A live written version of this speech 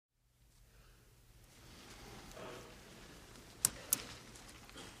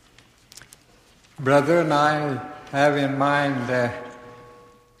Brethren, I have in mind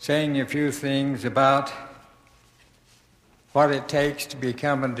saying a few things about what it takes to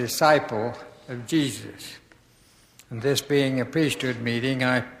become a disciple of Jesus. And this being a priesthood meeting,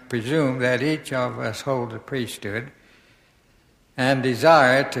 I presume that each of us hold a priesthood and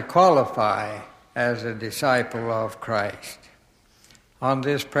desire to qualify as a disciple of Christ. On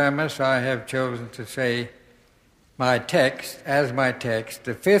this premise, I have chosen to say my text,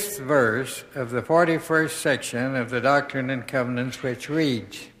 the fifth verse of the 41st section of the Doctrine and Covenants, which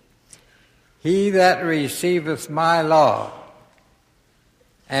reads, "He that receiveth my law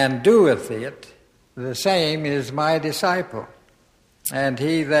and doeth it, the same is my disciple. And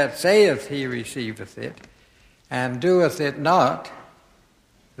he that saith he receiveth it, and doeth it not,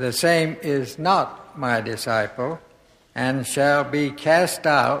 the same is not my disciple, and shall be cast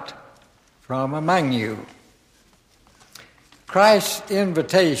out from among you." Christ's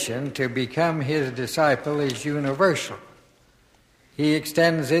invitation to become his disciple is universal. He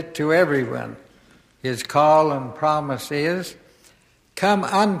extends it to everyone. His call and promise is, "Come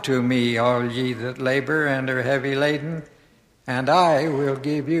unto me, all ye that labor and are heavy laden, and I will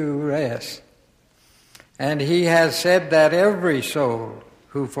give you rest." And he has said that every soul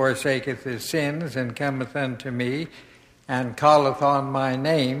who forsaketh his sins and cometh unto me, and calleth on my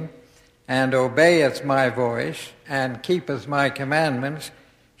name, and obeyeth my voice, and keepeth my commandments,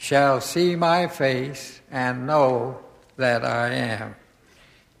 shall see my face, and know that I am.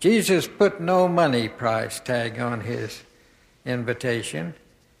 Jesus put no money price tag on his invitation.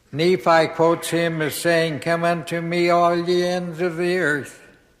 Nephi quotes him as saying, "Come unto me, all ye ends of the earth.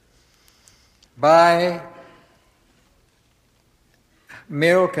 Buy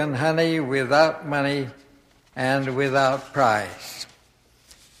milk and honey without money and without price."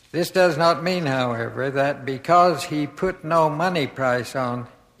 This does not mean, however, that because he put no money price on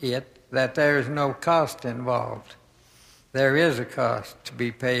it, that there is no cost involved. There is a cost to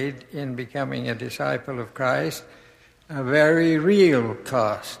be paid in becoming a disciple of Christ, a very real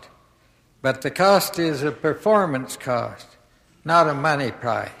cost. But the cost is a performance cost, not a money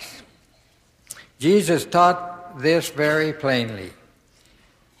price. Jesus taught this very plainly.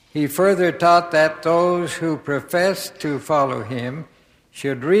 He further taught that those who profess to follow him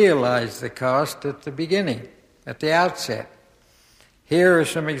should realize the cost at the beginning, at the outset. Here are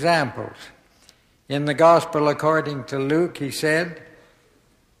some examples. In the Gospel according to Luke, he said,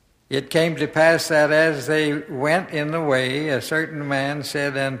 "It came to pass that as they went in the way, a certain man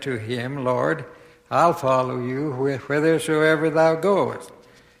said unto him, Lord, I'll follow you whithersoever thou goest.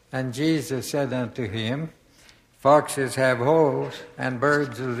 And Jesus said unto him, Foxes have holes, and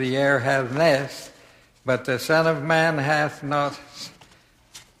birds of the air have nests, but the Son of Man hath not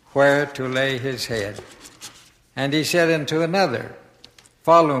where to lay his head. And he said unto another,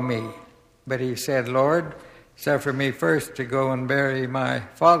 Follow me. But he said, Lord, suffer me first to go and bury my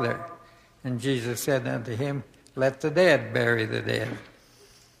father. And Jesus said unto him, Let the dead bury the dead.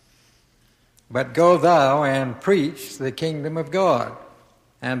 But go thou and preach the kingdom of God.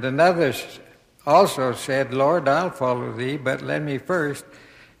 And another also said, Lord, I'll follow thee, but let me first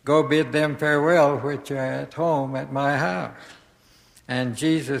go bid them farewell which are at home at my house. And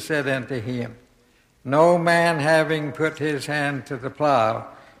Jesus said unto him, No man having put his hand to the plow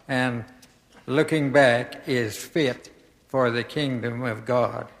and looking back is fit for the kingdom of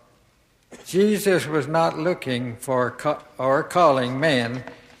God. Jesus was not looking for or calling men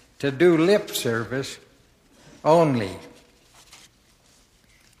to do lip service only.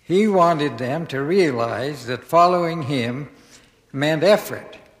 He wanted them to realize that following him meant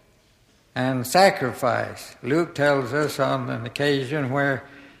effort and sacrifice. Luke tells us on an occasion where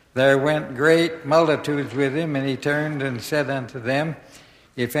there went great multitudes with him, and he turned and said unto them,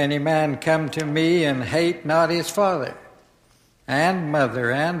 If any man come to me and hate not his father, and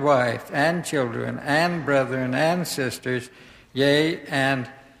mother, and wife, and children, and brethren, and sisters, yea, and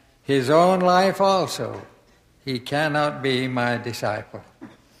his own life also, he cannot be my disciple.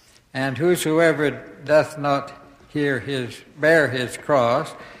 And whosoever doth not bear his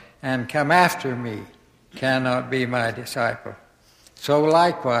cross, and come after me, cannot be my disciple. So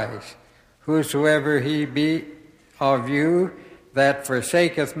likewise, whosoever he be of you that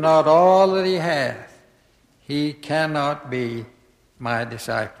forsaketh not all that he hath, he cannot be my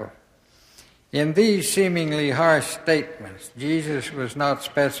disciple. In these seemingly harsh statements, Jesus was not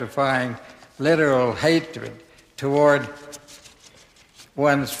specifying literal hatred toward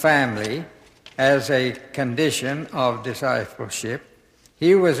one's family as a condition of discipleship.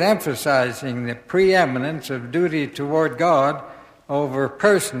 He was emphasizing the preeminence of duty toward God over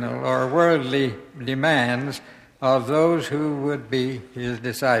personal or worldly demands of those who would be his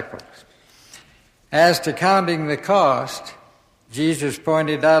disciples. As to counting the cost, Jesus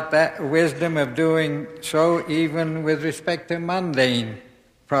pointed out that wisdom of doing so even with respect to mundane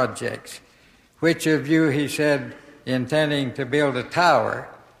projects. Which of you, he said, intending to build a tower,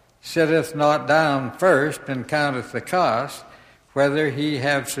 sitteth not down first and counteth the cost, whether he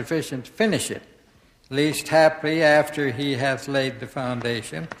have sufficient to finish it, lest haply after he hath laid the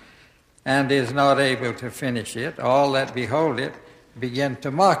foundation, and is not able to finish it, all that behold it begin to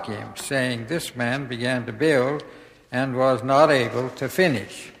mock him, saying, This man began to build and was not able to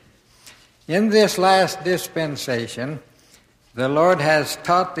finish. In this last dispensation, the Lord has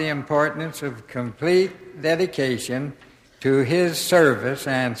taught the importance of complete dedication to his service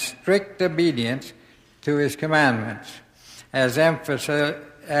and strict obedience to his commandments, as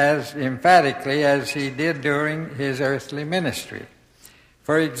emphatically as he did during his earthly ministry.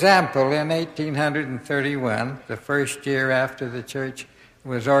 For example, in 1831, the first year after the church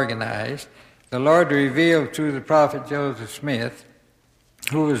was organized, the Lord revealed through the prophet Joseph Smith,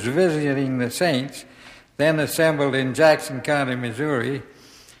 who was visiting the saints then assembled in Jackson County, Missouri,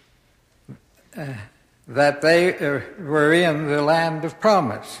 that they were in the land of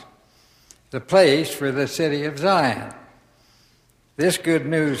promise, the place for the city of Zion. This good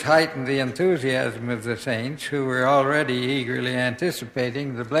news heightened the enthusiasm of the saints, who were already eagerly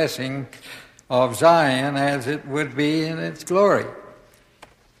anticipating the blessing of Zion as it would be in its glory.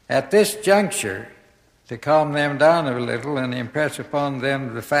 At this juncture, to calm them down a little and impress upon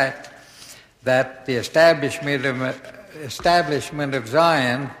them the fact that the establishment of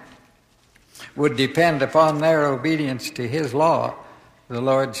Zion would depend upon their obedience to his law, the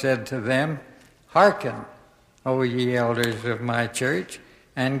Lord said to them, Hearken, O ye elders of my church,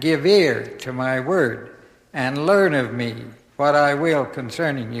 and give ear to my word, and learn of me what I will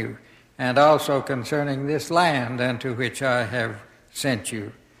concerning you, and also concerning this land unto which I have sent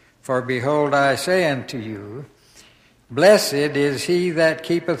you. For behold, I say unto you, Blessed is he that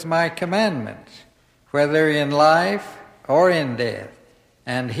keepeth my commandments, whether in life or in death,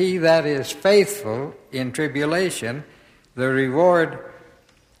 and he that is faithful in tribulation, the reward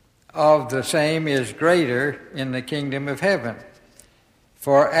of the same is greater in the kingdom of heaven.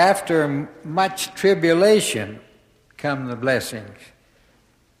 For after much tribulation come the blessings.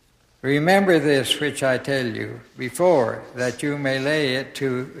 Remember this which I tell you before, that you may lay it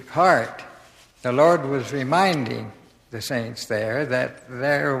to heart. The Lord was reminding the saints there that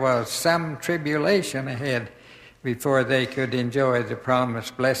there was some tribulation ahead before they could enjoy the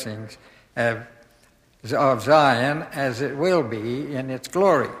promised blessings of Zion as it will be in its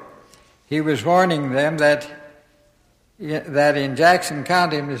glory. He was warning them that in Jackson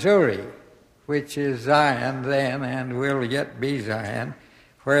County, Missouri, which is Zion then and will yet be Zion,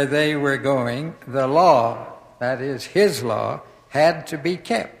 where they were going, the law, that is his law, had to be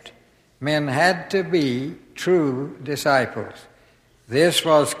kept. Men had to be true disciples. This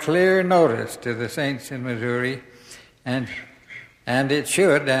was clear notice to the saints in Missouri, and it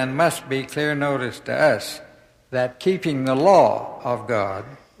should and must be clear notice to us that keeping the law of God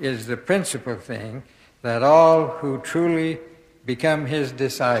is the principal thing that all who truly become his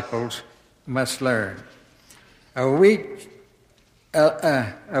disciples must learn. A week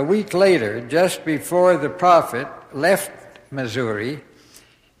later, just before the prophet left Missouri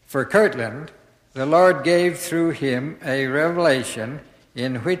for Kirtland, the Lord gave through him a revelation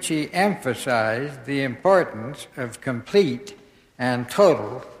in which he emphasized the importance of complete and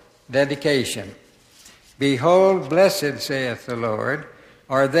total dedication. Behold, blessed, saith the Lord,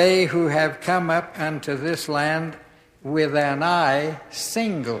 are they who have come up unto this land with an eye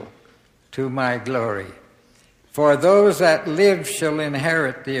single to my glory. For those that live shall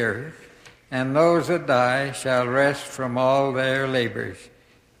inherit the earth, and those that die shall rest from all their labors.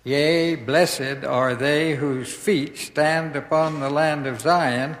 Yea, blessed are they whose feet stand upon the land of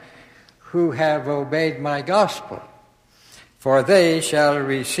Zion, who have obeyed my gospel. For they shall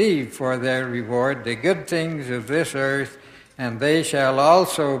receive for their reward the good things of this earth, and they shall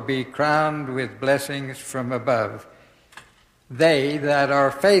also be crowned with blessings from above. They that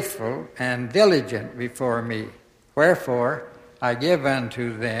are faithful and diligent before me. Wherefore I give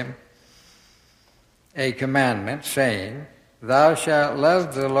unto them a commandment, saying, Thou shalt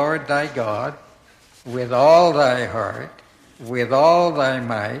love the Lord thy God with all thy heart, with all thy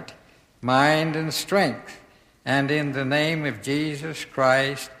might, mind, and strength, and in the name of Jesus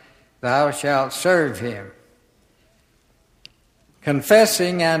Christ thou shalt serve him.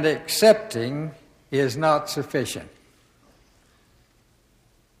 Confessing and accepting is not sufficient.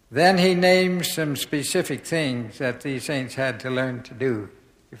 Then he names some specific things that these saints had to learn to do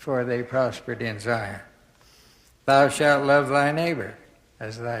before they prospered in Zion. Thou shalt love thy neighbor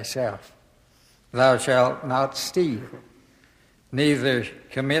as thyself. Thou shalt not steal, neither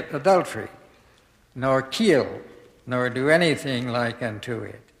commit adultery, nor kill, nor do anything like unto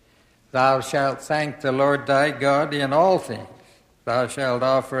it. Thou shalt thank the Lord thy God in all things. Thou shalt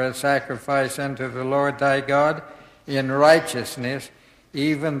offer a sacrifice unto the Lord thy God in righteousness,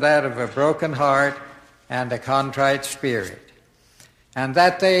 even that of a broken heart and a contrite spirit. And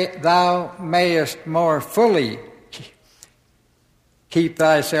that thou mayest more fully keep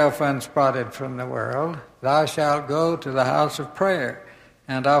thyself unspotted from the world, thou shalt go to the house of prayer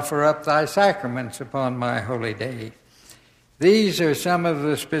and offer up thy sacraments upon my holy day. These are some of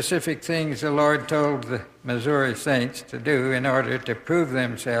the specific things the Lord told the Missouri saints to do in order to prove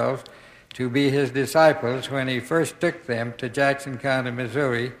themselves to be his disciples when he first took them to Jackson County,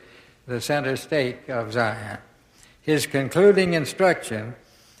 Missouri, the center stake of Zion. His concluding instruction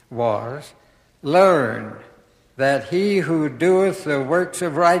was, "Learn that he who doeth the works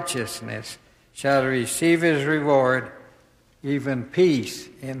of righteousness shall receive his reward, even peace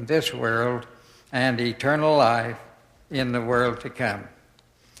in this world and eternal life in the world to come."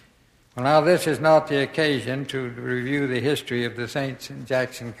 Well, now this is not the occasion to review the history of the saints in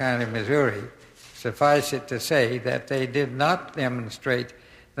Jackson County, Missouri. Suffice it to say that they did not demonstrate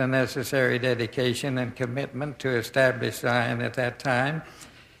the necessary dedication and commitment to establish Zion at that time.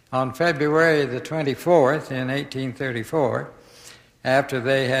 On February the 24th in 1834, after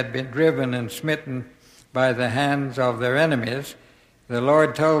they had been driven and smitten by the hands of their enemies, the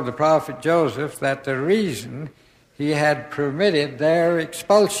Lord told the prophet Joseph that the reason he had permitted their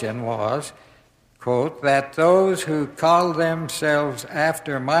expulsion was, quote, "that those who call themselves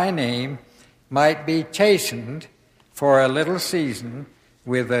after my name might be chastened for a little season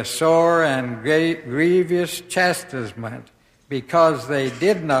with a sore and grievous chastisement, because they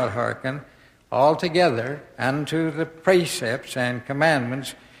did not hearken altogether unto the precepts and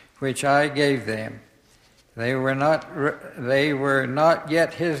commandments which I gave them. They were not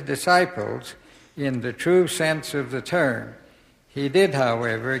yet his disciples in the true sense of the term. He did,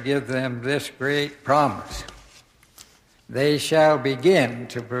 however, give them this great promise: they shall begin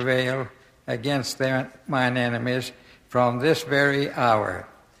to prevail against mine enemies from this very hour.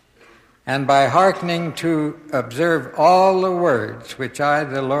 And by hearkening to observe all the words which I,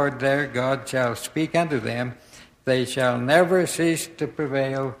 the Lord their God, shall speak unto them, they shall never cease to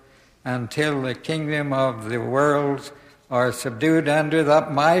prevail until the kingdom of the worlds are subdued under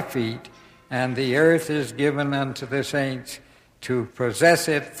my feet, and the earth is given unto the saints to possess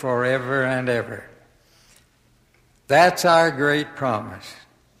it forever and ever." That's our great promise.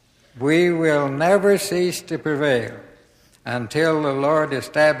 We will never cease to prevail until the Lord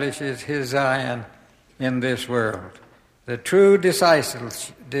establishes his Zion in this world. The true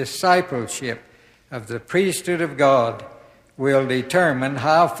discipleship of the priesthood of God will determine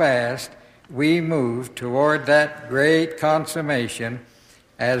how fast we move toward that great consummation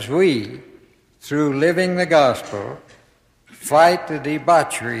as we, through living the gospel, fight the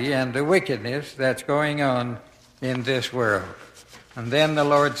debauchery and the wickedness that's going on in this world. And then the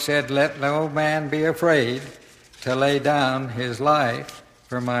Lord said, "Let no man be afraid to lay down his life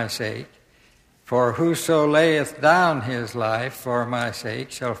for my sake. For whoso layeth down his life for my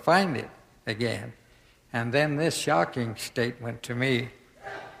sake shall find it again." And then this shocking statement to me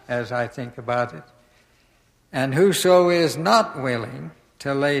as I think about it: "And whoso is not willing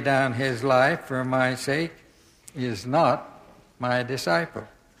to lay down his life for my sake is not my disciple."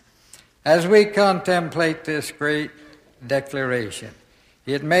 As we contemplate this great declaration,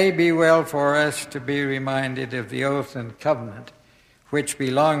 it may be well for us to be reminded of the oath and covenant which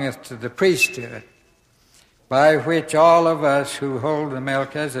belongeth to the priesthood, by which all of us who hold the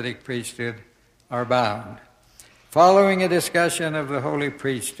Melchizedek priesthood are bound. Following a discussion of the holy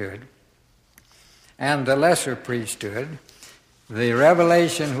priesthood and the lesser priesthood, the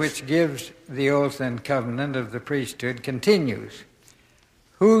revelation which gives the oath and covenant of the priesthood continues.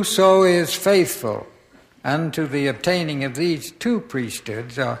 "Whoso is faithful unto the obtaining of these two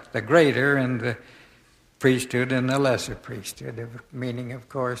priesthoods," the greater and the priesthood and the lesser priesthood, meaning, of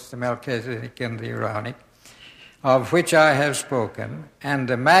course, the Melchizedek and the Aaronic, "of which I have spoken, and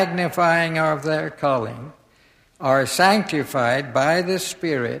the magnifying of their calling, are sanctified by the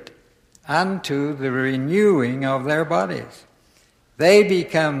Spirit unto the renewing of their bodies. They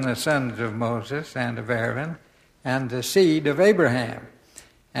become the sons of Moses and of Aaron, and the seed of Abraham,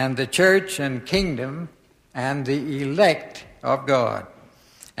 and the church and kingdom, and the elect of God.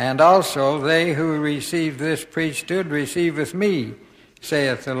 And also they who receive this priesthood receiveth me,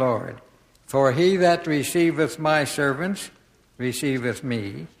 saith the Lord. For he that receiveth my servants receiveth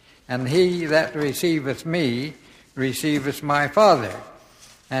me, and he that receiveth me receiveth my Father.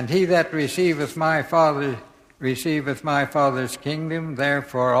 And he that receiveth my Father receiveth my Father's kingdom.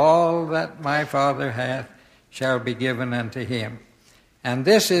 Therefore all that my Father hath shall be given unto him. And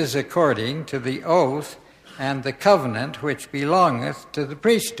this is according to the oath and the covenant which belongeth to the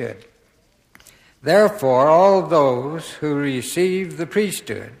priesthood. Therefore all those who receive the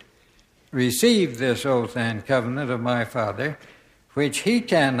priesthood receive this oath and covenant of my Father, which he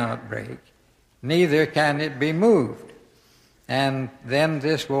cannot break, neither can it be moved. And then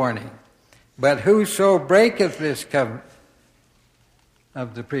this warning: but whoso breaketh this covenant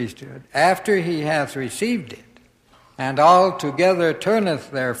of the priesthood, after he hath received it, and altogether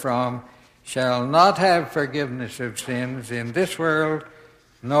turneth therefrom, shall not have forgiveness of sins in this world,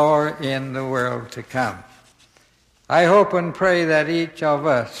 nor in the world to come. I hope and pray that each of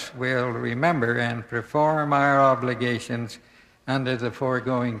us will remember and perform our obligations under the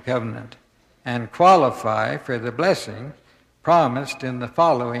foregoing covenant, and qualify for the blessing promised in the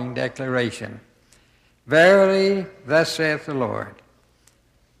following declaration. Verily, thus saith the Lord,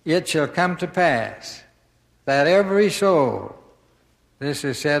 it shall come to pass that every soul, this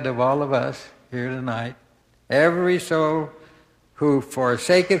is said of all of us here tonight, every soul who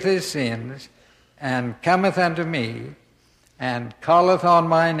forsaketh his sins and cometh unto me, and calleth on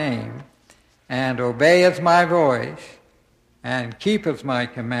my name, and obeyeth my voice, and keepeth my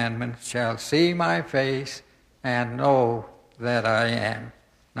commandments, shall see my face, and know that I am.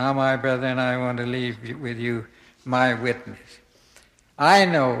 Now, my brethren, I want to leave with you my witness. I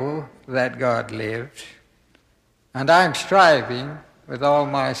know that God lives, and I'm striving with all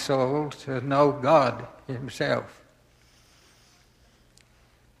my soul to know God himself.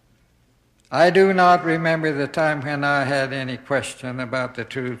 I do not remember the time when I had any question about the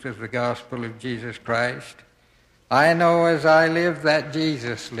truth of the gospel of Jesus Christ. I know as I live that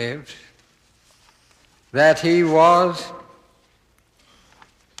Jesus lives, that he was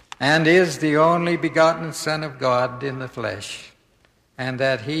and is the only begotten Son of God in the flesh, and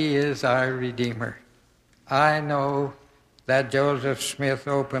that he is our Redeemer. I know that Joseph Smith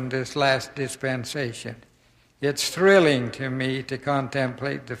opened this last dispensation. It's thrilling to me to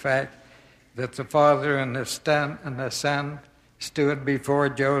contemplate the fact that the Father and the Son stood before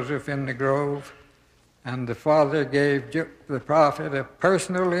Joseph in the grove, and the Father gave the prophet a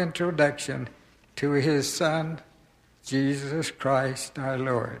personal introduction to his Son, Jesus Christ our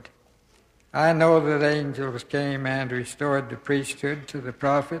Lord. I know that angels came and restored the priesthood to the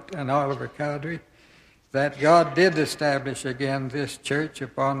prophet and Oliver Cowdery, that God did establish again this church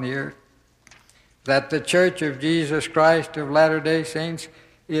upon the earth, that the Church of Jesus Christ of Latter-day Saints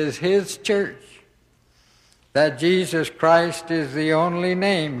is his church, that Jesus Christ is the only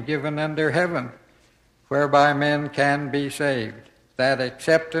name given under heaven whereby men can be saved, that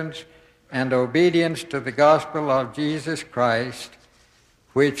acceptance and obedience to the gospel of Jesus Christ,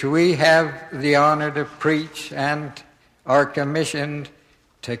 which we have the honor to preach and are commissioned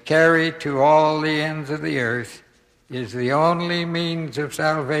to carry to all the ends of the earth, is the only means of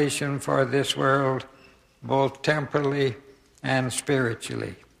salvation for this world, both temporally and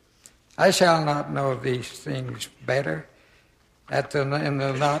spiritually. I shall not know these things better in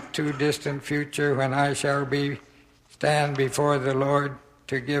the not too distant future, when I shall stand before the Lord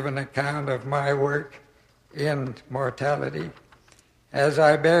to give an account of my work in mortality. As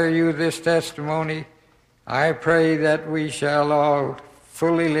I bear you this testimony, I pray that we shall all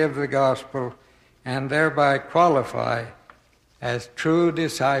fully live the gospel and thereby qualify as true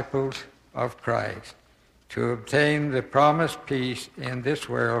disciples of Christ to obtain the promised peace in this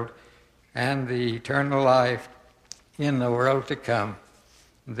world and the eternal life in the world to come.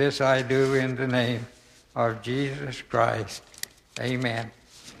 This I do in the name of Jesus Christ. Amen.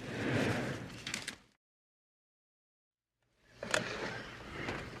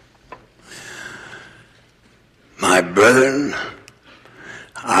 My brethren,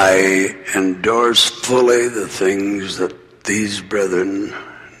 I endorse fully the things that these brethren,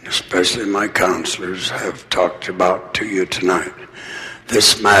 especially my counselors, have talked about to you tonight.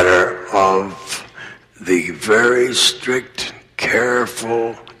 This matter of the very strict,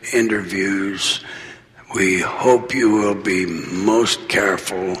 careful interviews, we hope you will be most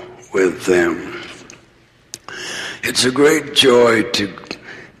careful with them. It's a great joy to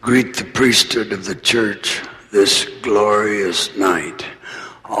greet the priesthood of the church this glorious night.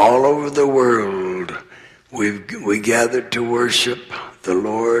 All over the world, we gather to worship the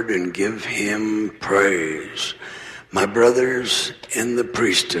Lord and give him praise. My brothers in the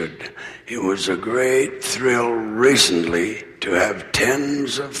priesthood, it was a great thrill recently to have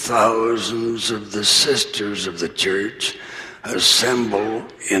tens of thousands of the sisters of the church assemble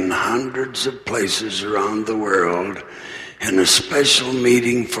in hundreds of places around the world in a special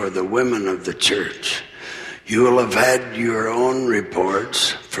meeting for the women of the church. You will have had your own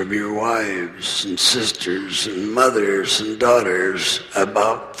reports from your wives and sisters and mothers and daughters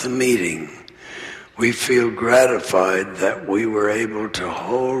about the meeting. We feel gratified that we were able to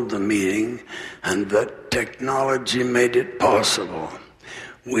hold the meeting and that technology made it possible.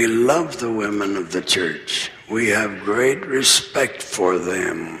 We love the women of the church. We have great respect for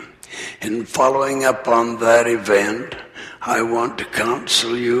them. In following up on that event, I want to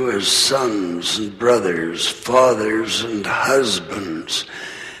counsel you as sons and brothers, fathers and husbands.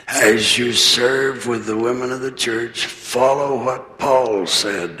 As you serve with the women of the church, follow what Paul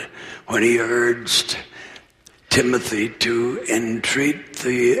said when he urged Timothy to entreat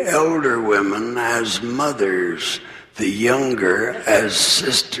the elder women as mothers, the younger as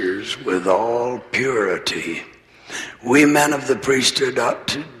sisters with all purity. We men of the priesthood ought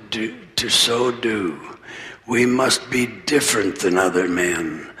to so do. We must be different than other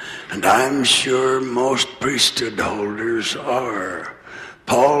men, and I'm sure most priesthood holders are.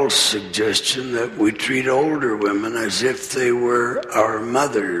 Paul's suggestion that we treat older women as if they were our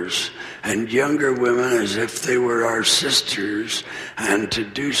mothers and younger women as if they were our sisters, and to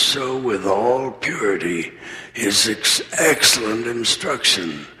do so with all purity, is excellent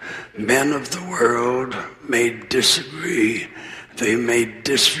instruction. Men of the world may disagree. They may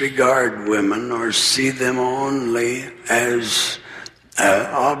disregard women or see them only as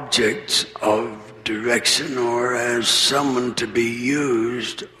objects of direction or as someone to be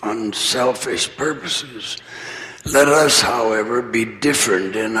used on selfish purposes. Let us, however, be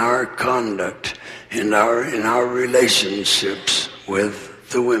different in our conduct, in our relationships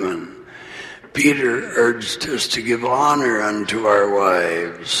with the women. Peter urged us to give honor unto our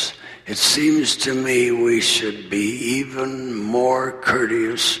wives. It seems to me we should be even more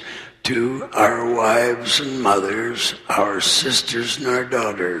courteous to our wives and mothers, our sisters and our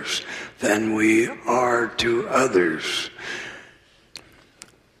daughters, than we are to others.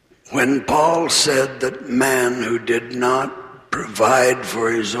 When Paul said that man who did not provide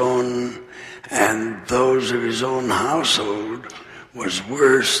for his own and those of his own household was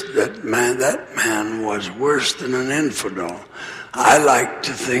worse, that man was worse than an infidel, I like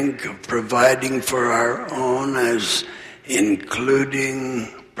to think of providing for our own as including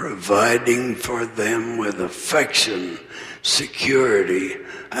providing for them with affection, security,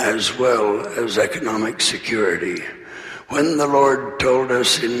 as well as economic security. When the Lord told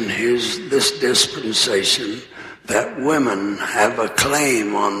us in this dispensation that women have a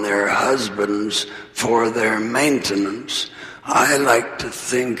claim on their husbands for their maintenance, I like to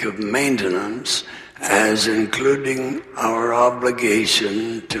think of maintenance as including our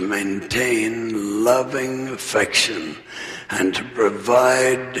obligation to maintain loving affection and to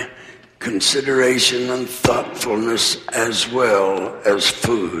provide consideration and thoughtfulness as well as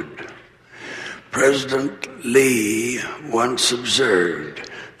food. President Lee once observed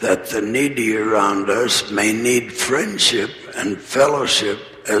that the needy around us may need friendship and fellowship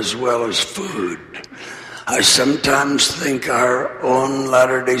as well as food. I sometimes think our own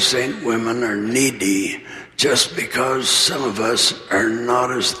Latter-day Saint women are needy just because some of us are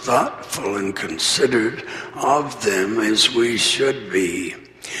not as thoughtful and considerate of them as we should be.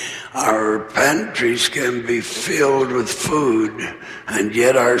 Our pantries can be filled with food, and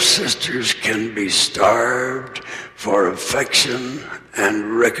yet our sisters can be starved for affection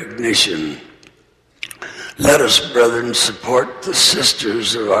and recognition. Let us, brethren, support the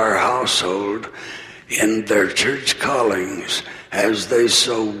sisters of our household in their church callings as they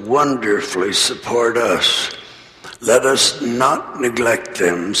so wonderfully support us. Let us not neglect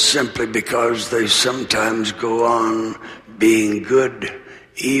them simply because they sometimes go on being good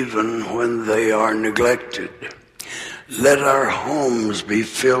even when they are neglected. Let our homes be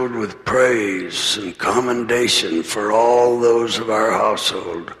filled with praise and commendation for all those of our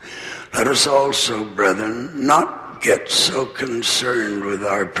household. Let us also, brethren, not get so concerned with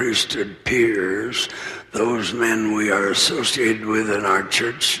our priesthood peers, those men we are associated with in our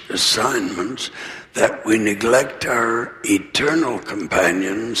church assignments, that we neglect our eternal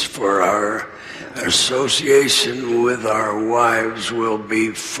companions, for our association with our wives will be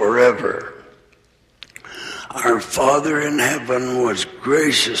forever. Our Father in heaven was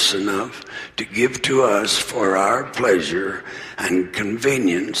gracious enough to give to us for our pleasure and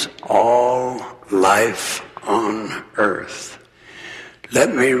convenience all life on earth.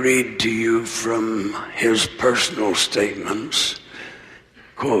 Let me read to you from his personal statements.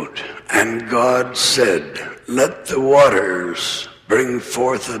 Quote, "And God said, let the waters bring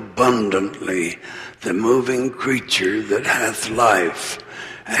forth abundantly the moving creature that hath life,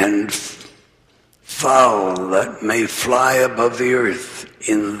 and fowl that may fly above the earth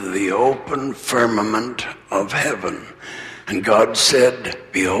in the open firmament of heaven. And God said,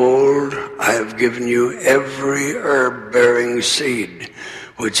 Behold, I have given you every herb-bearing seed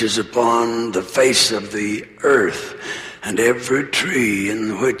which is upon the face of the earth, and every tree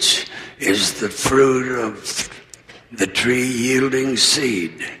in which is the fruit of the tree yielding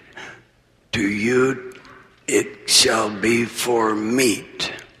seed. To you it shall be for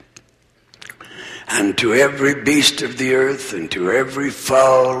meat. And to every beast of the earth, and to every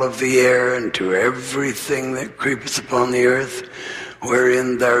fowl of the air, and to everything that creepeth upon the earth,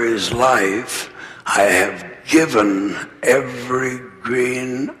 wherein there is life, I have given every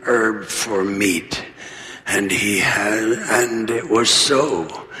green herb for meat. And it was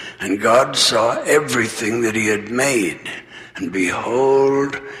so. And God saw everything that he had made, and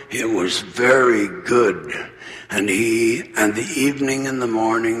behold, it was very good. And the evening and the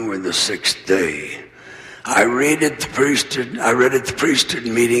morning were the sixth day. I read at the priesthood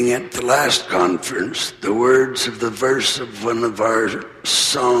meeting at the last conference the words of the verse of one of our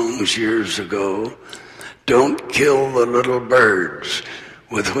songs years ago, Don't kill the little birds,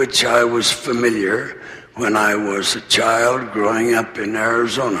 with which I was familiar when I was a child growing up in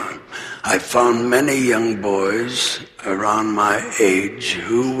Arizona. I found many young boys around my age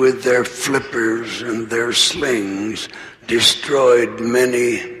who, with their flippers and their slings, destroyed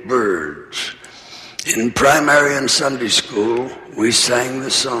many birds. In primary and Sunday school, we sang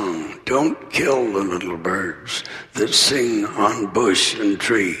the song, Don't kill the little birds that sing on bush and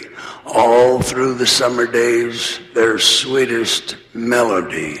tree. All through the summer days, their sweetest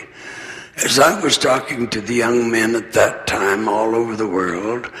melody. As I was talking to the young men at that time all over the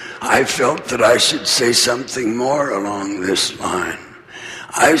world, I felt that I should say something more along this line.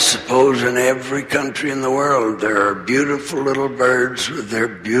 I suppose in every country in the world there are beautiful little birds with their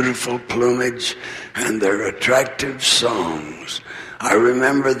beautiful plumage and their attractive songs. I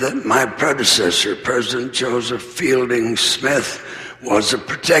remember that my predecessor, President Joseph Fielding Smith, was a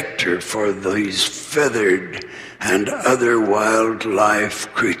protector for these feathered and other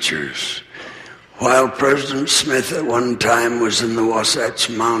wildlife creatures. While President Smith at one time was in the Wasatch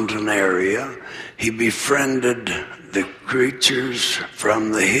Mountain area, he befriended the creatures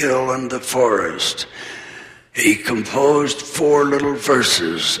from the hill and the forest. He composed 4 little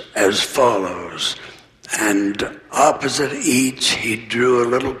verses as follows, and opposite each he drew a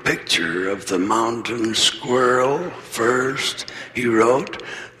little picture of the mountain squirrel. First he wrote,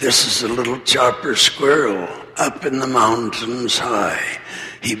 This is a little chopper squirrel up in the mountains high.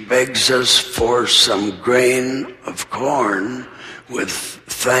 He begs us for some grain of corn. With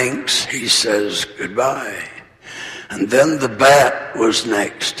thanks he says goodbye. And then the bat was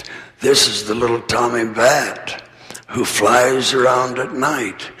next. This is the little Tommy Bat who flies around at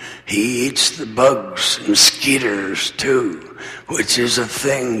night. He eats the bugs and skeeters too, which is a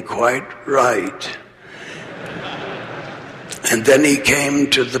thing quite right. And then he came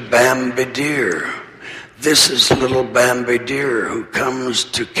to the Bambi deer. This is little Bambi deer who comes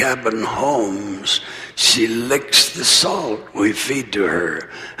to cabin homes. She licks the salt we feed to her,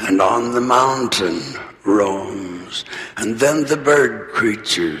 and on the mountain roams. And then the bird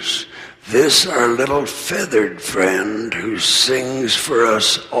creatures. This our little feathered friend who sings for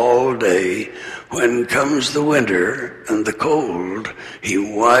us all day. When comes the winter and the cold, he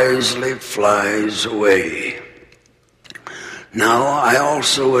wisely flies away. Now, I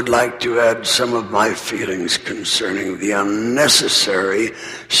also would like to add some of my feelings concerning the unnecessary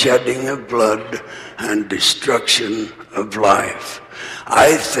shedding of blood and destruction of life.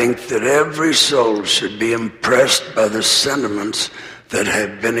 I think that every soul should be impressed by the sentiments that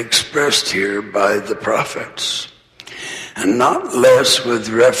have been expressed here by the prophets, and not less with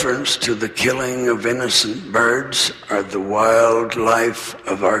reference to the killing of innocent birds or the wildlife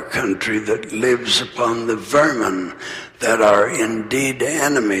of our country that lives upon the vermin that are indeed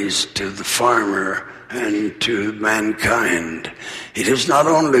enemies to the farmer and to mankind. It is not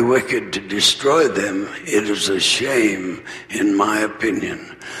only wicked to destroy them, it is a shame, in my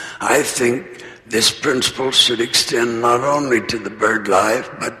opinion. I think this principle should extend not only to the bird life,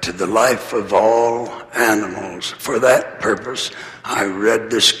 but to the life of all animals. For that purpose, I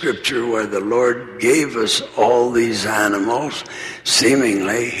read the scripture where the Lord gave us all these animals.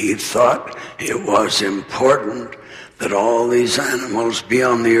 Seemingly, he thought it was important that all these animals be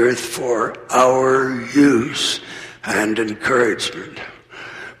on the earth for our use and encouragement.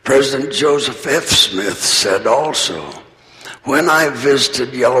 President Joseph F. Smith said also, when I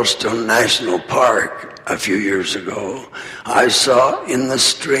visited Yellowstone National Park a few years ago, I saw in the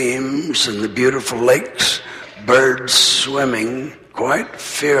streams and the beautiful lakes birds swimming quite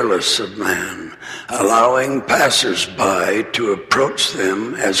fearless of man, allowing passers-by to approach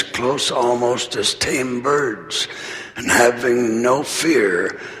them as close almost as tame birds, and having no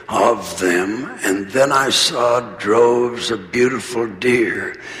fear of them. And then I saw droves of beautiful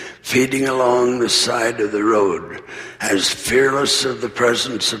deer feeding along the side of the road, as fearless of the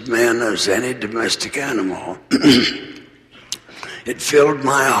presence of men as any domestic animal. It filled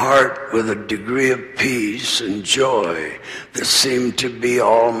my heart with a degree of peace and joy that seemed to be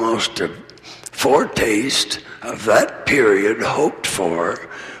almost a foretaste of that period hoped for,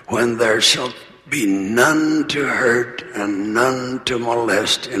 when there shall be none to hurt and none to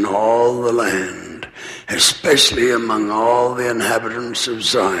molest in all the land, especially among all the inhabitants of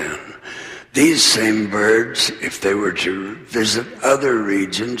Zion. These same birds, if they were to visit other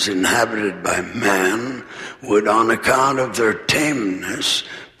regions inhabited by man, would, on account of their tameness,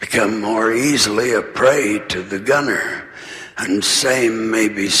 become more easily a prey to the gunner. And same may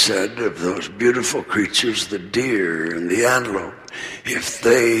be said of those beautiful creatures, the deer and the antelope. If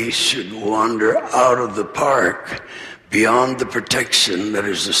they should wander out of the park beyond the protection that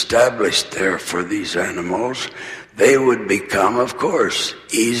is established there for these animals, they would become, of course,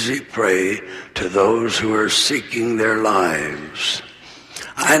 easy prey to those who are seeking their lives.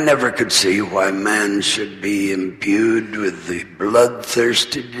 I never could see why man should be imbued with the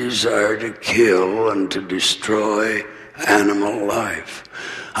bloodthirsty desire to kill and to destroy animal life.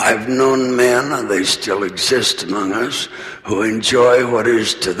 I've known men, and they still exist among us, who enjoy what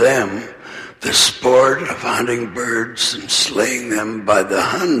is to them the sport of hunting birds and slaying them by the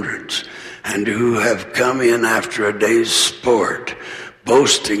hundreds, and who have come in after a day's sport,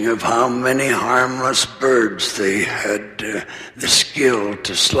 boasting of how many harmless birds they had the skill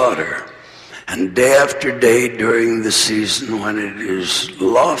to slaughter. And day after day during the season when it is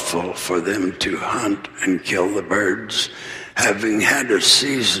lawful for them to hunt and kill the birds, having had a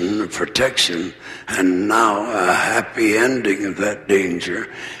season of protection and now a happy ending of that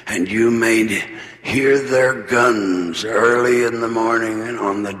danger, and you may hear their guns early in the morning and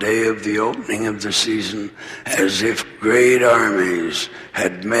on the day of the opening of the season, as if great armies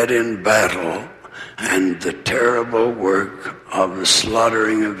had met in battle, and the terrible work of the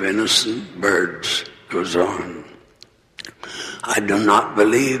slaughtering of innocent birds goes on. I do not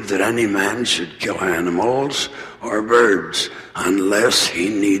believe that any man should kill animals or birds unless he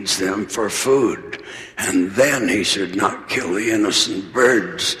needs them for food, and then he should not kill the innocent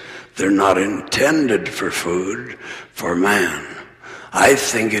birds. They're not intended for food for man. I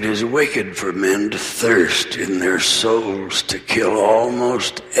think it is wicked for men to thirst in their souls to kill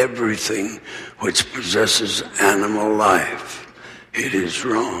almost everything which possesses animal life. It is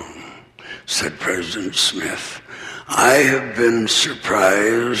wrong, said President Smith. I have been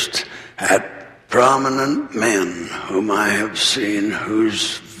surprised at prominent men whom I have seen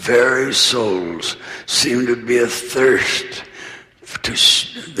whose very souls seem to be athirst to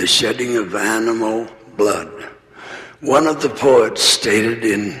the shedding of animal blood. One of the poets stated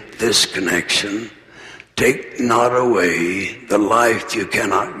in this connection, "Take not away the life you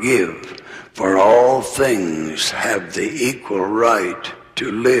cannot give, for all things have the equal right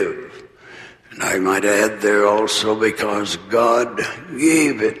to live." And I might add there also, because God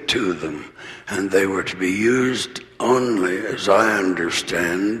gave it to them, and they were to be used only, as I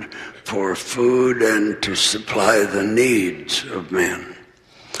understand, for food and to supply the needs of men.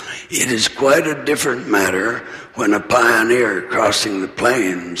 It is quite a different matter when a pioneer crossing the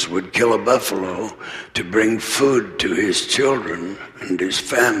plains would kill a buffalo to bring food to his children and his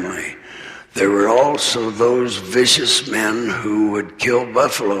family. There were also those vicious men who would kill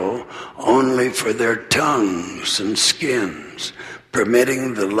buffalo only for their tongues and skins,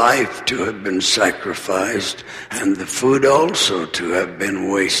 permitting the life to have been sacrificed and the food also to have been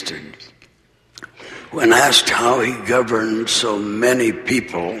wasted. When asked how he governed so many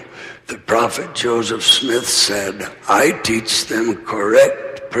people, the prophet Joseph Smith said, "I teach them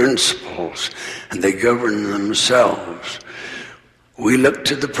correct principles, and they govern themselves." We look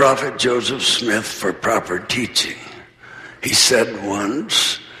to the prophet Joseph Smith for proper teaching. He said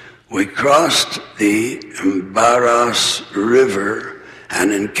once, "We crossed the Embarrass River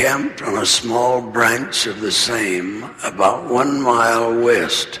and encamped on a small branch of the same about 1 mile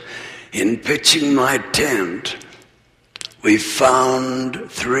west. In pitching my tent, we found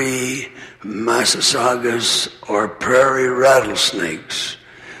 3 Massasaugas or prairie rattlesnakes,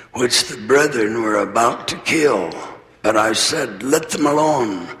 which the brethren were about to kill. But I said, 'Let them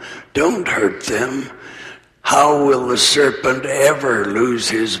alone. Don't hurt them. How will the serpent ever lose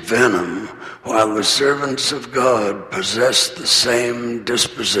his venom while the servants of God possess the same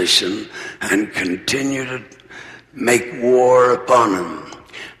disposition and continue make war upon him.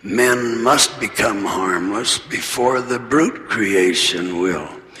 Men must become harmless before the brute creation will.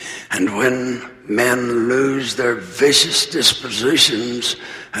 And when men lose their vicious dispositions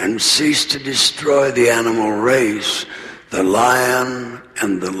and cease to destroy the animal race, the lion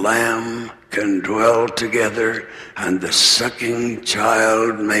and the lamb can dwell together, and the sucking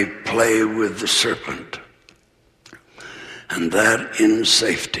child may play with the serpent, and that in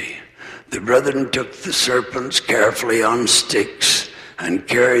safety. The brethren took the serpents carefully on sticks and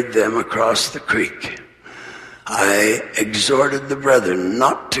carried them across the creek. I exhorted the brethren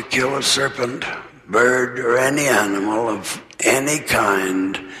not to kill a serpent, bird, or any animal of any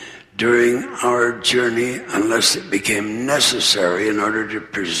kind during our journey unless it became necessary in order to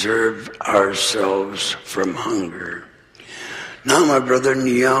preserve ourselves from hunger. Now, my brethren,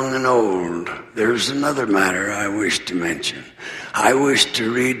 young and old, there's another matter I wish to mention. I wish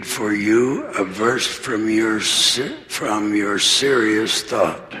to read for you a verse from your serious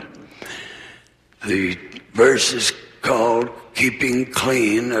thought. The verse is called Keeping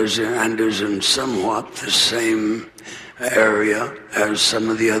Clean, and is in somewhat the same area as some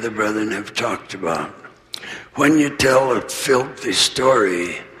of the other brethren have talked about. When you tell a filthy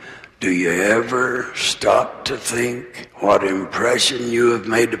story, do you ever stop to think what impression you have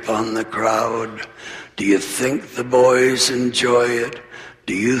made upon the crowd? Do you think the boys enjoy it?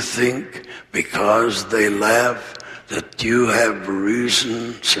 Do you think because they laugh that you have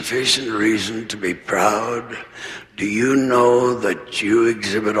sufficient reason to be proud? Do you know that you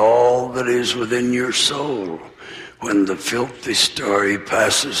exhibit all that is within your soul? When the filthy story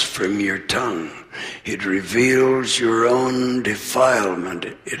passes from your tongue, it reveals your own defilement.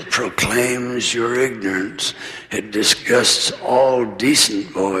 It proclaims your ignorance. It disgusts all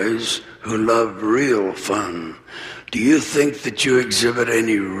decent boys who love real fun. Do you think that you exhibit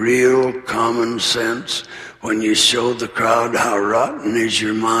any real common sense when you show the crowd how rotten is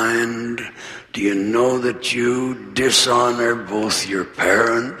your mind? Do you know that you dishonor both your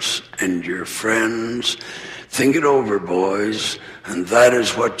parents and your friends? Think it over, boys, and that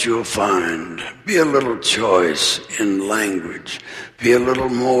is what you'll find. Be a little choice in language. Be a little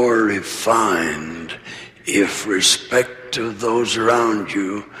more refined. If respect to those around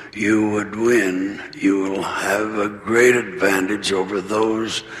you, you would win. You will have a great advantage over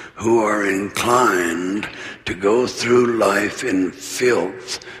those who are inclined to go through life in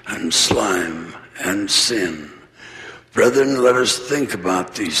filth and slime and sin. Brethren, let us think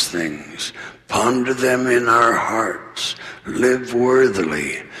about these things. Ponder them in our hearts. Live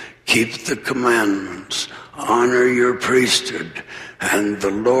worthily. Keep the commandments. Honor your priesthood. And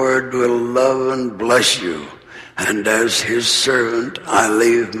the Lord will love and bless you. And as his servant, I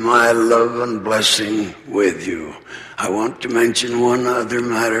leave my love and blessing with you. I want to mention one other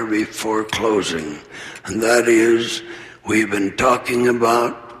matter before closing. And that is, we've been talking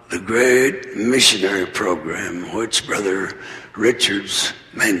about the great missionary program, which Brother Richards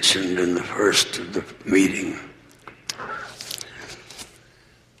mentioned in the first of the meeting.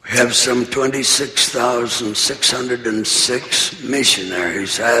 We have some 26,606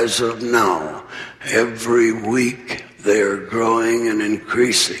 missionaries as of now. Every week they are growing and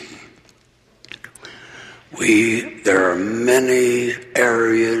increasing. There are many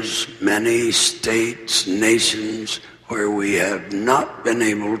areas, many states, nations where we have not been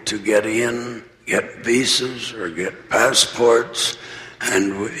able to get in, get visas or get passports,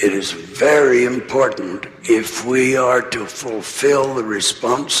 and it is very important if we are to fulfill the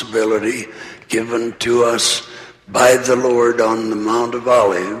responsibility given to us by the Lord on the Mount of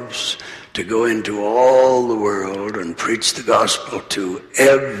Olives to go into all the world and preach the gospel to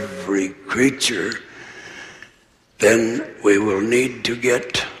every creature. Then we will need to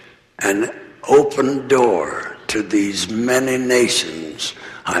get an open door to these many nations.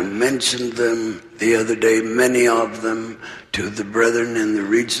 I mentioned them the other day, many of them, to the brethren in the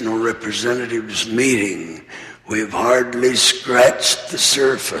regional representatives meeting. We've hardly scratched the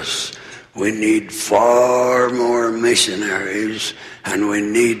surface. We need far more missionaries, and we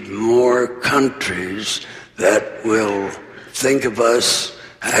need more countries that will think of us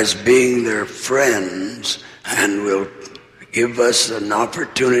as being their friends and will give us an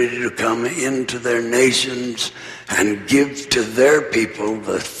opportunity to come into their nations and give to their people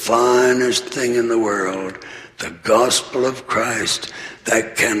the finest thing in the world, the gospel of Christ,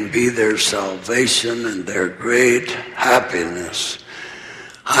 that can be their salvation and their great happiness.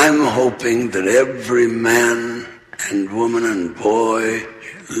 I'm hoping that every man and woman and boy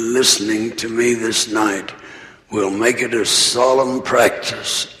listening to me this night will make it a solemn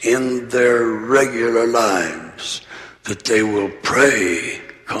practice in their regular lives that they will pray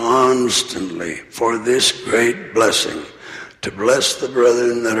constantly for this great blessing, to bless the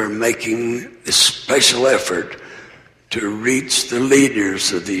brethren that are making this special effort to reach the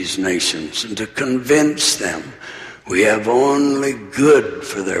leaders of these nations and to convince them we have only good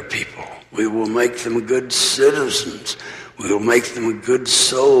for their people. We will make them good citizens. We will make them good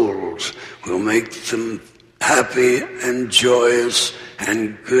souls. We'll make them happy and joyous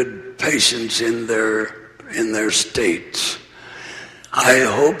and good patients in their states. I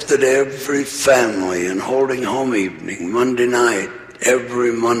hope that every family in Holding Home Evening, Monday night,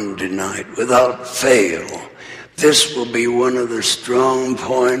 every Monday night, without fail, this will be one of the strong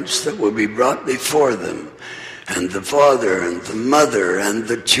points that will be brought before them. And the father and the mother and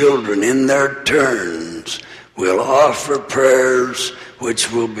the children in their turns will offer prayers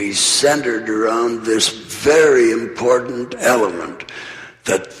which will be centered around this very important element,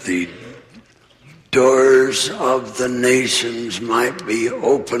 that the doors of the nations might be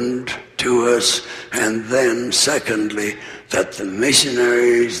opened to us, and then secondly, that the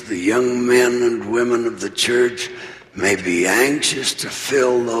missionaries, the young men and women of the church, may be anxious to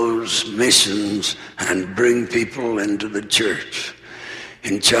fill those missions and bring people into the church.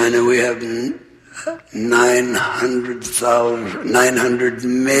 In China we have 900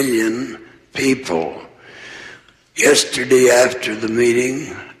 million people. Yesterday after the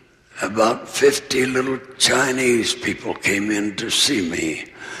meeting, about 50 little Chinese people came in to see me.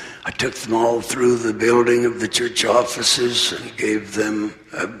 I took them all through the building of the church offices and gave them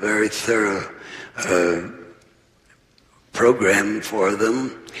a very thorough program for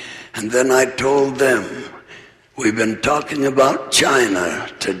them. And then I told them, we've been talking about China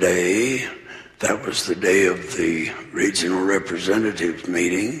today. That was the day of the regional representatives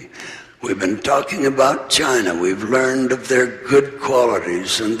meeting. We've been talking about China. We've learned of their good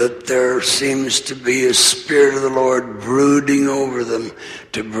qualities and that there seems to be a Spirit of the Lord brooding over them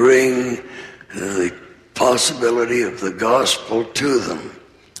to bring the possibility of the gospel to them.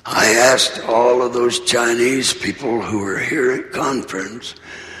 I asked all of those Chinese people who were here at conference,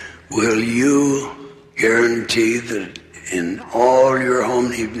 will you guarantee that in all your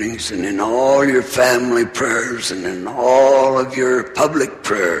home evenings and in all your family prayers and in all of your public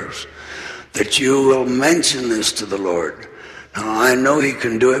prayers that you will mention this to the Lord? Now, I know he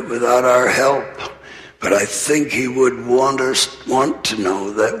can do it without our help, but I think he would want to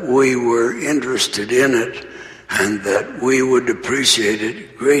know that we were interested in it and that we would appreciate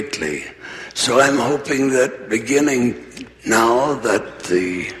it greatly. So I'm hoping that beginning now that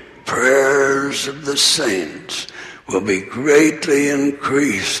the prayers of the saints will be greatly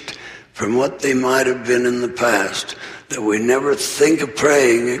increased from what they might have been in the past, that we never think of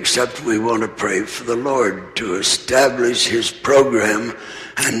praying except we want to pray for the Lord to establish his program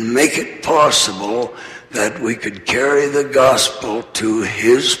and make it possible that we could carry the gospel to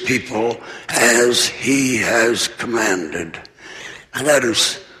his people as he has commanded. And that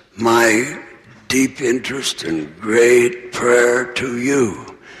is my deep interest and great prayer to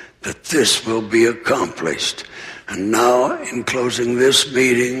you, that this will be accomplished. And now, in closing this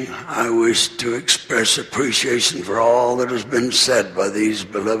meeting, I wish to express appreciation for all that has been said by these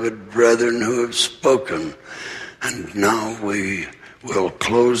beloved brethren who have spoken. And now we will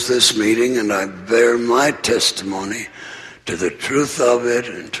close this meeting, and I bear my testimony to the truth of it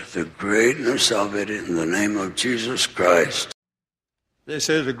and to the greatness of it in the name of Jesus Christ. This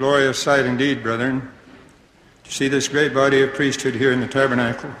is a glorious sight indeed, brethren, to see this great body of priesthood here in the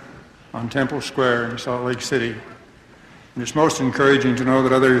tabernacle on Temple Square in Salt Lake City. And it's most encouraging to know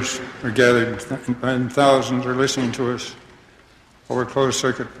that others are gathered and thousands are listening to us over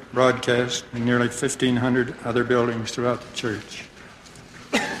closed-circuit broadcast in nearly 1,500 other buildings throughout the church.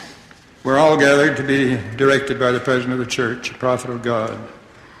 We're all gathered to be directed by the President of the Church, a prophet of God,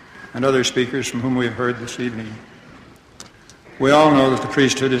 and other speakers from whom we have heard this evening. We all know that the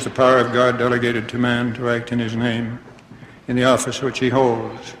priesthood is the power of God delegated to man to act in his name in the office which he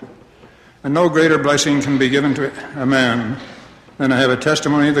holds. And no greater blessing can be given to a man than to have a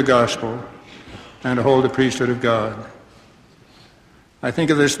testimony of the gospel and to hold the priesthood of God. I think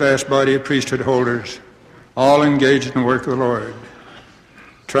of this vast body of priesthood holders, all engaged in the work of the Lord,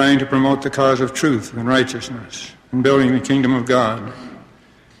 trying to promote the cause of truth and righteousness and building the kingdom of God.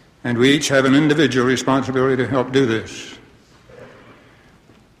 And we each have an individual responsibility to help do this.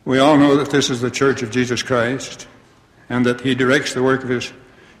 We all know that this is the Church of Jesus Christ and that he directs the work of his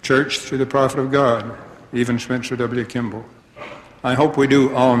church through the prophet of God, even Spencer W. Kimball. I hope we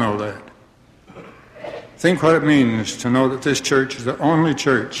do all know that. Think what it means to know that this church is the only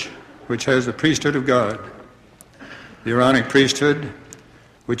church which has the priesthood of God, the Aaronic priesthood,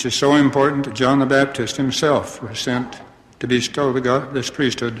 which is so important that John the Baptist himself was sent to bestow this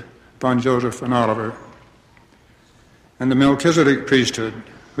priesthood upon Joseph and Oliver. And the Melchizedek priesthood,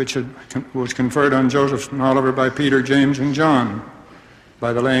 which was conferred on Joseph and Oliver by Peter, James, and John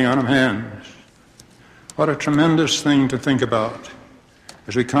by the laying on of hands. What a tremendous thing to think about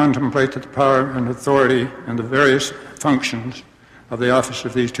as we contemplate the power and authority and the various functions of the office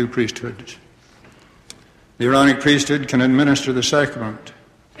of these two priesthoods. The Aaronic priesthood can administer the sacrament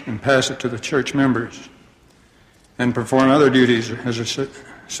and pass it to the church members and perform other duties as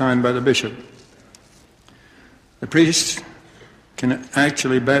assigned by the bishop. The priests can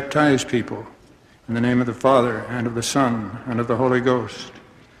actually baptize people in the name of the Father and of the Son and of the Holy Ghost.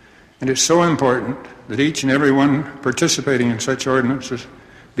 And it's so important that each and every one participating in such ordinances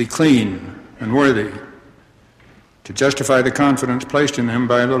be clean and worthy to justify the confidence placed in them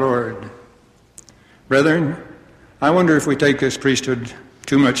by the Lord. Brethren, I wonder if we take this priesthood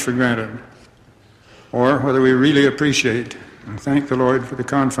too much for granted, or whether we really appreciate and thank the Lord for the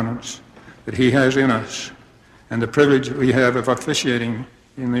confidence that He has in us and the privilege that we have of officiating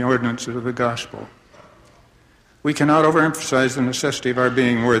in the ordinances of the gospel. We cannot overemphasize the necessity of our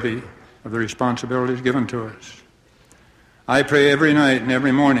being worthy of the responsibilities given to us. I pray every night and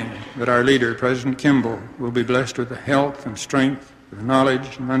every morning that our leader, President Kimball, will be blessed with the health and strength, the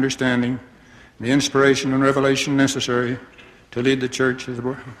knowledge and understanding, the inspiration and revelation necessary to lead the church as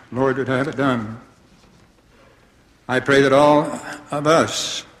the Lord would have it done. I pray that all of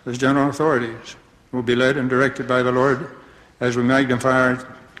us, as general authorities, will be led and directed by the Lord as we magnify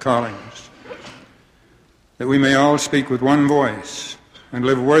our callings, that we may all speak with one voice and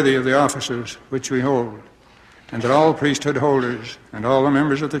live worthy of the offices which we hold, and that all priesthood holders and all the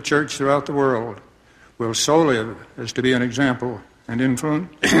members of the church throughout the world will so live as to be an example and influence,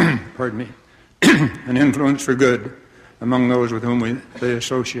 an influence for good among those with whom they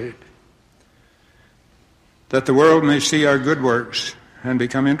associate. That the world may see our good works and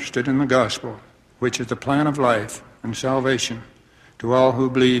become interested in the gospel, which is the plan of life and salvation to all who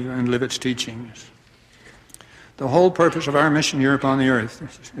believe and live its teachings. The whole purpose of our mission here upon the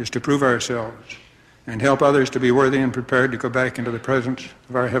earth is to prove ourselves and help others to be worthy and prepared to go back into the presence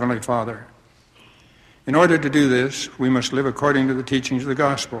of our Heavenly Father. In order to do this, we must live according to the teachings of the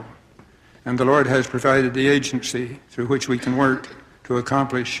gospel, and the Lord has provided the agency through which we can work to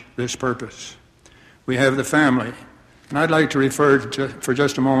accomplish this purpose. We have the family, and I'd like to refer for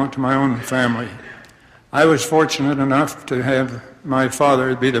just a moment to my own family. I was fortunate enough to have my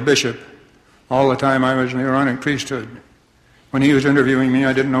father be the bishop all the time I was in the Aaronic priesthood. When he was interviewing me,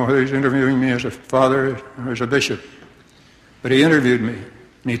 I didn't know whether he was interviewing me as a father or as a bishop. But he interviewed me,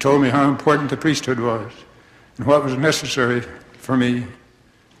 and he told me how important the priesthood was and what was necessary for me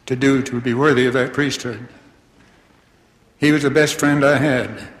to do to be worthy of that priesthood. He was the best friend I had,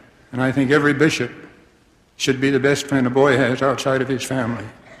 and I think every bishop should be the best friend a boy has outside of his family,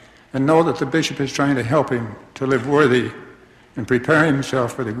 and know that the bishop is trying to help him to live worthy and prepare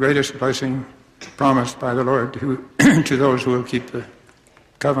himself for the greatest blessing promised by the Lord to those who will keep the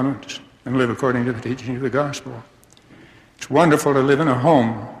covenants and live according to the teaching of the gospel. It's wonderful to live in a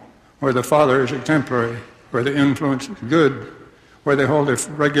home where the father is exemplary, where the influence is good, where they hold their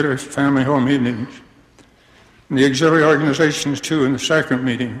regular family home evenings. And the auxiliary organizations, too, and the sacrament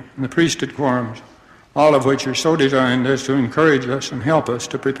meeting, and the priesthood quorums, all of which are so designed as to encourage us and help us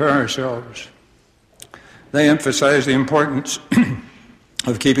to prepare ourselves. They emphasize the importance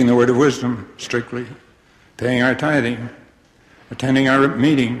of keeping the word of wisdom strictly, paying our tithing, attending our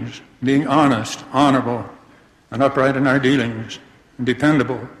meetings, being honest, honorable, and upright in our dealings, and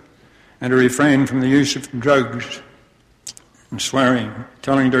dependable, and to refrain from the use of drugs and swearing,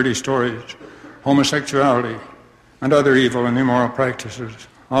 telling dirty stories, homosexuality, and other evil and immoral practices,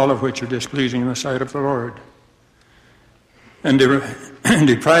 all of which are displeasing in the sight of the Lord, and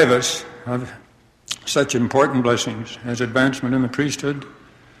deprive us of such important blessings as advancement in the priesthood,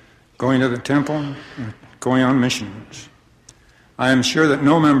 going to the temple, and going on missions. I am sure that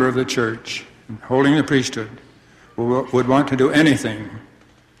no member of the church holding the priesthood would want to do anything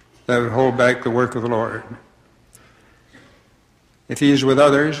that would hold back the work of the Lord. If he is with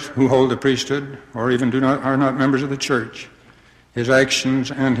others who hold the priesthood or even are not members of the church, his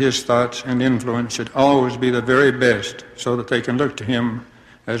actions and his thoughts and influence should always be the very best so that they can look to him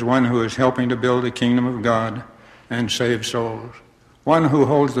as one who is helping to build the kingdom of God and save souls. One who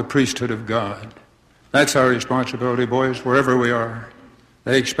holds the priesthood of God. That's our responsibility, boys, wherever we are.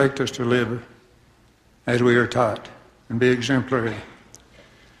 They expect us to live as we are taught and be exemplary.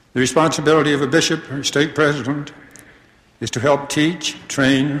 The responsibility of a bishop or stake president is to help teach,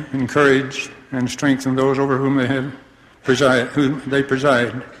 train, encourage, and strengthen those over whom they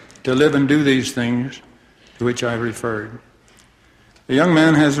preside, to live and do these things to which I referred. A young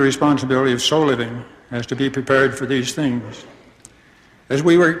man has the responsibility of so living as to be prepared for these things. As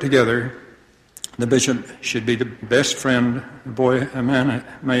we work together, the bishop should be the best friend a man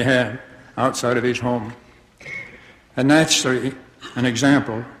may have outside of his home, and naturally an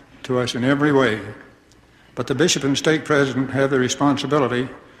example to us in every way. But the bishop and stake president have the responsibility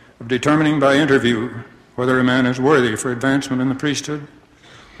of determining by interview whether a man is worthy for advancement in the priesthood,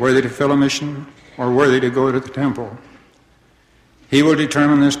 worthy to fill a mission, or worthy to go to the temple. He will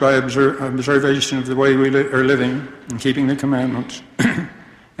determine this by observation of the way we are living and keeping the commandments,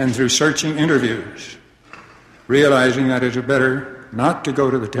 and through searching interviews, realizing that it is better not to go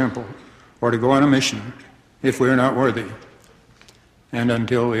to the temple or to go on a mission if we are not worthy, and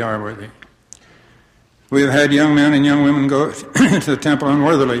until we are worthy. We have had young men and young women go to the temple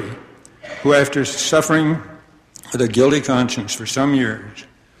unworthily, who after suffering with a guilty conscience for some years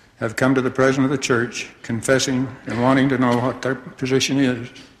have come to the president of the church confessing and wanting to know what their position is.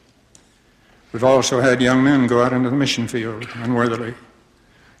 We've also had young men go out into the mission field unworthily,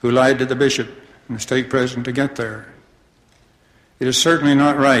 who lied to the bishop and the stake president to get there. It is certainly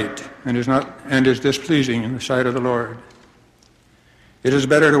not right and is displeasing in the sight of the Lord. It is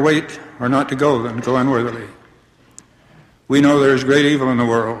better to wait or not to go than to go unworthily. We know there is great evil in the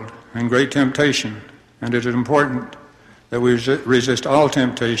world and great temptation, and it is important that we resist all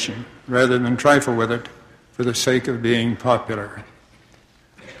temptation rather than trifle with it for the sake of being popular.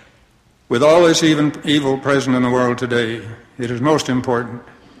 With all this evil present in the world today, it is most important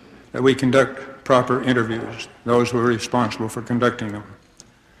that we conduct proper interviews, those who are responsible for conducting them.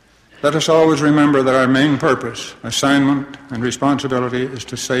 Let us always remember that our main purpose, assignment, and responsibility is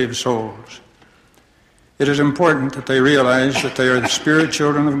to save souls. It is important that they realize that they are the spirit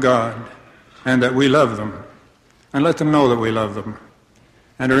children of God and that we love them, and let them know that we love them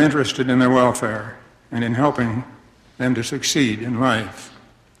and are interested in their welfare and in helping them to succeed in life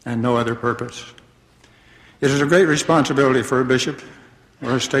and no other purpose. It is a great responsibility for a bishop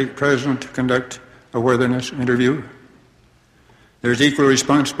or a stake president to conduct a worthiness interview. There is equal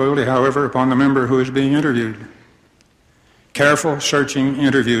responsibility, however, upon the member who is being interviewed. Careful, searching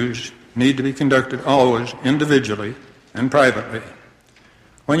interviews need to be conducted always individually and privately.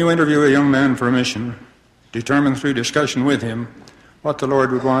 When you interview a young man for a mission, determine through discussion with him what the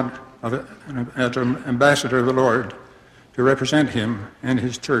Lord would want of it, as an ambassador of the Lord to represent him and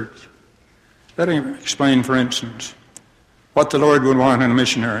his church. Let him explain, for instance, what the Lord would want in a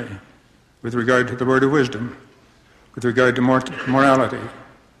missionary with regard to the word of wisdom, with regard to morality,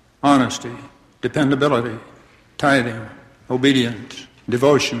 honesty, dependability, tithing, obedience,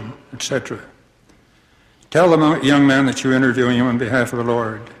 devotion, etc. Tell the young man that you're interviewing him on behalf of the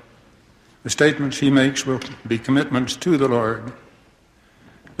Lord. The statements he makes will be commitments to the Lord.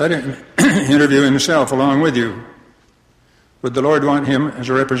 Let him interview himself along with you. Would the Lord want him as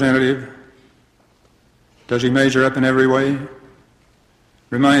a representative? Does he measure up in every way?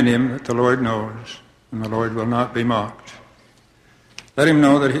 Remind him that the Lord knows, and the Lord will not be mocked. Let him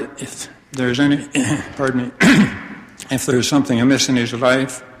know that if there's if there's something amiss in his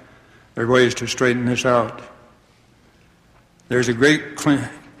life, there are ways to straighten this out. There's a great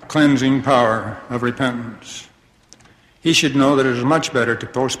cleansing power of repentance. He should know that it is much better to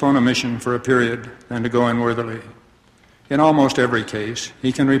postpone a mission for a period than to go unworthily. In almost every case,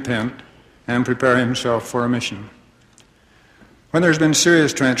 he can repent and prepare himself for a mission. When there's been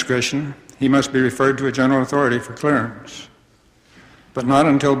serious transgression, he must be referred to a general authority for clearance, but not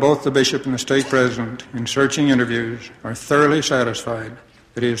until both the bishop and the stake president, in searching interviews, are thoroughly satisfied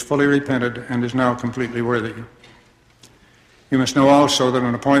that he has fully repented and is now completely worthy. You must know also that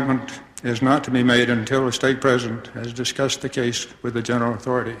an appointment is not to be made until the stake president has discussed the case with the general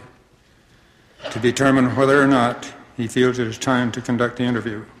authority to determine whether or not he feels it is time to conduct the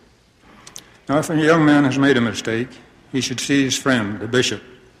interview. Now, if a young man has made a mistake, he should see his friend, the bishop,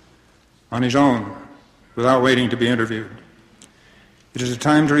 on his own, without waiting to be interviewed. It is a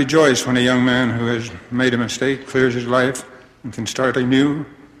time to rejoice when a young man who has made a mistake clears his life and can start anew,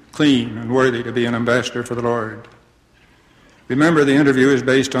 clean and worthy to be an ambassador for the Lord. Remember, the interview is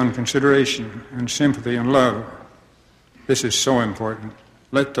based on consideration and sympathy and love. This is so important.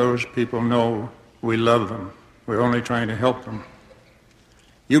 Let those people know we love them. We're only trying to help them.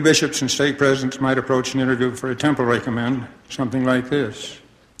 You bishops and stake presidents might approach an interview for a temple recommend, something like this.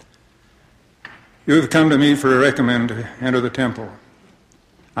 You have come to me for a recommend to enter the temple.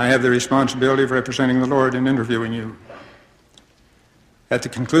 I have the responsibility of representing the Lord in interviewing you. At the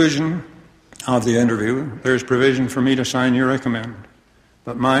conclusion of the interview, there is provision for me to sign your recommend,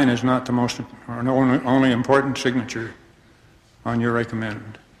 but mine is not the most or only important signature on your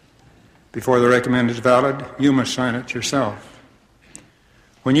recommend. Before the recommend is valid, you must sign it yourself.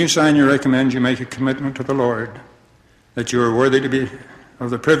 When you sign your recommend, you make a commitment to the Lord that you are worthy to be of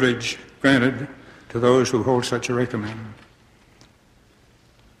the privilege granted to those who hold such a recommend.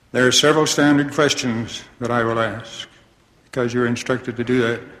 There are several standard questions that I will ask, because you're instructed to do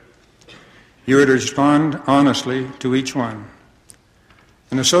that. You are to respond honestly to each one.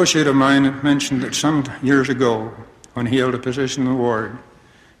 An associate of mine mentioned that some years ago, when he held a position in the ward,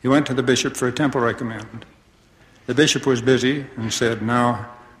 he went to the bishop for a temple recommend. The bishop was busy and said, "Now,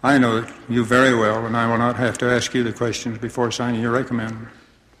 I know you very well, and I will not have to ask you the questions before signing your recommend."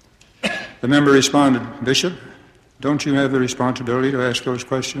 The member responded, "Bishop, don't you have the responsibility to ask those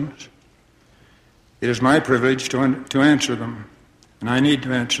questions? It is my privilege to answer them, and I need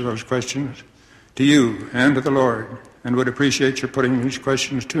to answer those questions to you and to the Lord, and would appreciate your putting these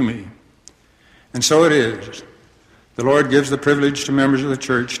questions to me." And so it is. The Lord gives the privilege to members of the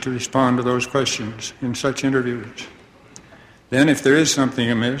church to respond to those questions in such interviews. Then, if there is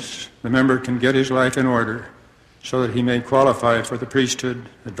something amiss, the member can get his life in order so that he may qualify for the priesthood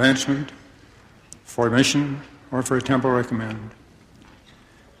advancement, for mission, or for a temple recommend.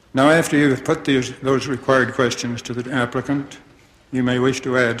 Now, after you have put those required questions to the applicant, you may wish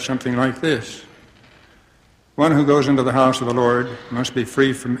to add something like this: "One who goes into the house of the Lord must be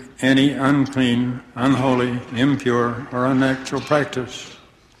free from any unclean, unholy, impure, or unnatural practice."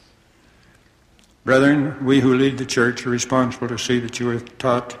 Brethren, we who lead the church are responsible to see that you are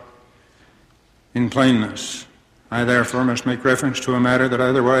taught in plainness. I therefore must make reference to a matter that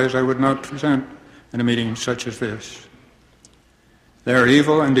otherwise I would not present in a meeting such as this. There are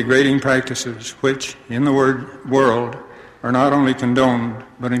evil and degrading practices which, in the world, are not only condoned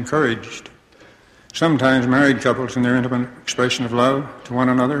but encouraged. Sometimes married couples, in their intimate expression of love to one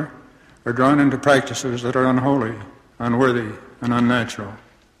another, are drawn into practices that are unholy, unworthy, and unnatural.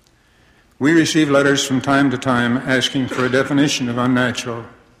 We receive letters from time to time asking for a definition of unnatural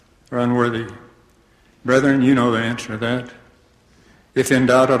or unworthy. Brethren, you know the answer to that. If in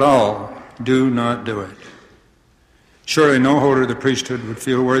doubt at all, do not do it. Surely no holder of the priesthood would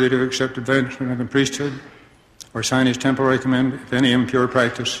feel worthy to accept advancement in the priesthood or sign his temple recommend if any impure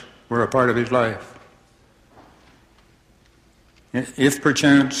practice were a part of his life. If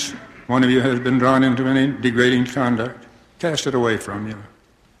perchance one of you has been drawn into any degrading conduct, cast it away from you,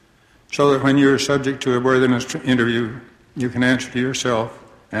 so that when you are subject to a worthiness interview, you can answer to yourself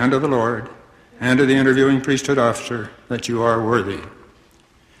and to the Lord and to the interviewing priesthood officer that you are worthy.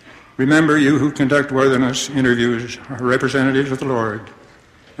 Remember, you who conduct worthiness interviews are representatives of the Lord,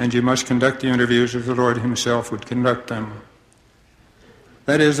 and you must conduct the interviews as the Lord himself would conduct them.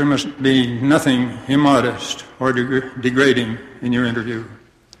 That is, there must be nothing immodest or degrading in your interview.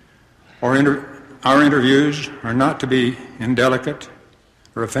 Our interviews are not to be indelicate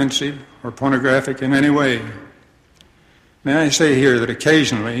or offensive or pornographic in any way. May I say here that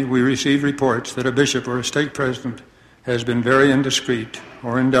occasionally we receive reports that a bishop or a stake president has been very indiscreet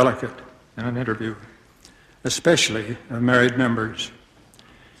or indelicate in an interview, especially of married members.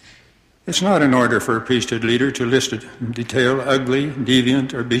 It's not in order for a priesthood leader to list in detail ugly,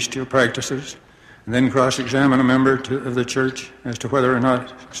 deviant, or bestial practices and then cross-examine a member of the church as to whether or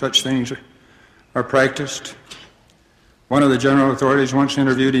not such things are practiced. One of the general authorities once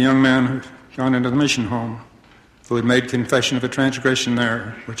interviewed a young man who had gone into the mission home who had made confession of a transgression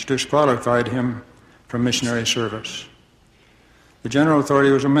there which disqualified him from missionary service. The general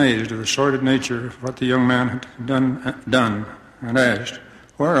authority was amazed at the sordid nature of what the young man had done and asked,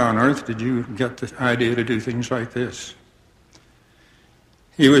 "Where on earth did you get the idea to do things like this?"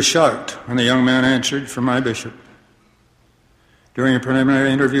 He was shocked when the young man answered, "From my bishop." During a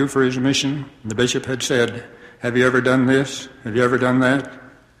preliminary interview for his mission, the bishop had said, "Have you ever done this? Have you ever done that?"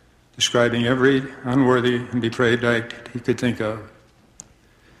 describing every unworthy and depraved act he could think of.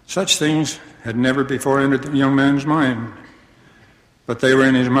 Such things had never before entered the young man's mind, but they were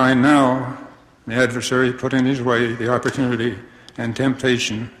in his mind now. The adversary put in his way the opportunity and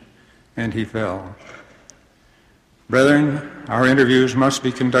temptation, and he fell. Brethren, our interviews must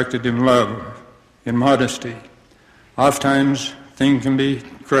be conducted in love, in modesty. Oftentimes, things can be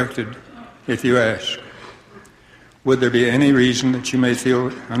corrected if you ask. Would there be any reason that you may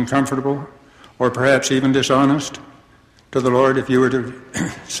feel uncomfortable or perhaps even dishonest to the Lord if you were to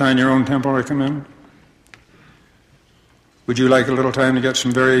sign your own temple recommend? Would you like a little time to get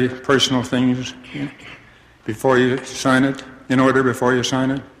some very personal things before you sign it, in order before you sign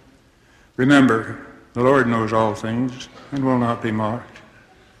it? Remember, the Lord knows all things and will not be mocked.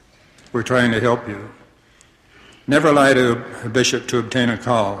 We're trying to help you. Never lie to a bishop to obtain a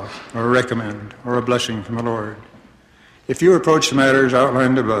call or a recommend or a blessing from the Lord. If you approach the matters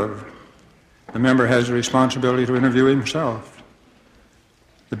outlined above, the member has a responsibility to interview himself.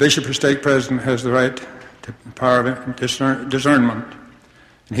 The bishop or stake president has the right to the power of discernment,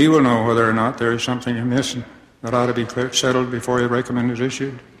 and he will know whether or not there is something amiss that ought to be settled before a recommend is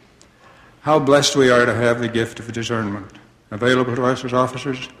issued. How blessed we are to have the gift of discernment available to us as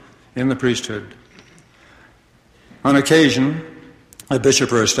officers in the priesthood. On occasion, a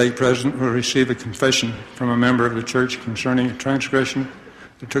bishop or a stake president will receive a confession from a member of the church concerning a transgression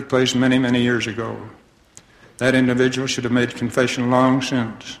that took place many, many years ago. That individual should have made confession long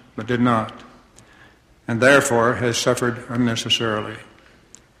since, but did not, and therefore has suffered unnecessarily.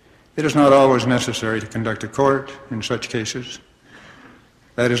 It is not always necessary to conduct a court in such cases.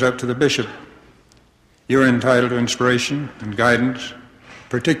 That is up to the bishop. You are entitled to inspiration and guidance,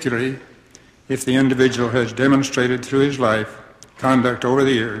 particularly if the individual has demonstrated through his life, conduct over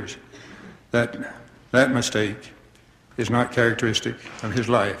the years, that mistake is not characteristic of his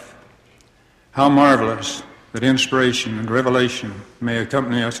life. How marvelous that inspiration and revelation may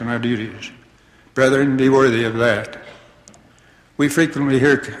accompany us in our duties. Brethren, be worthy of that. We frequently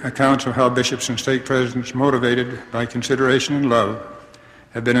hear accounts of how bishops and stake presidents, motivated by consideration and love,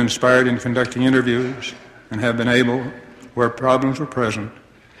 have been inspired in conducting interviews and have been able, where problems were present,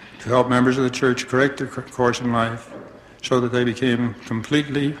 to help members of the church correct their course in life so that they became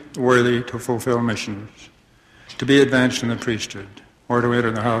completely worthy to fulfill missions, to be advanced in the priesthood, or to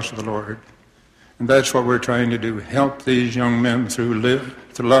enter the house of the Lord. And that's what we're trying to do, help these young men through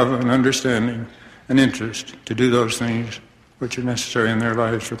love and understanding and interest to do those things which are necessary in their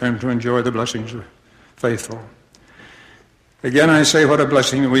lives for them to enjoy the blessings of the faithful. Again, I say what a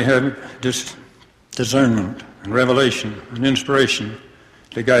blessing that we have discernment and revelation and inspiration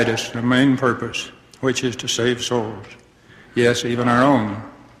to guide us to the main purpose, which is to save souls, yes, even our own,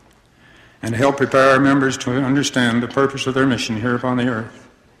 and help prepare our members to understand the purpose of their mission here upon the earth,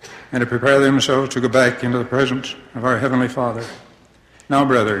 and to prepare themselves to go back into the presence of our Heavenly Father. Now,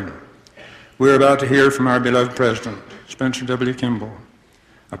 brethren, we're about to hear from our beloved President, Spencer W. Kimball,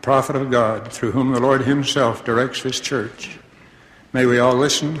 a prophet of God through whom the Lord himself directs this church. May we all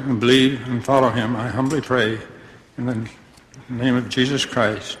listen and believe and follow him, I humbly pray, in the name of Jesus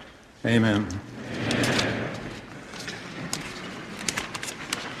Christ. Amen.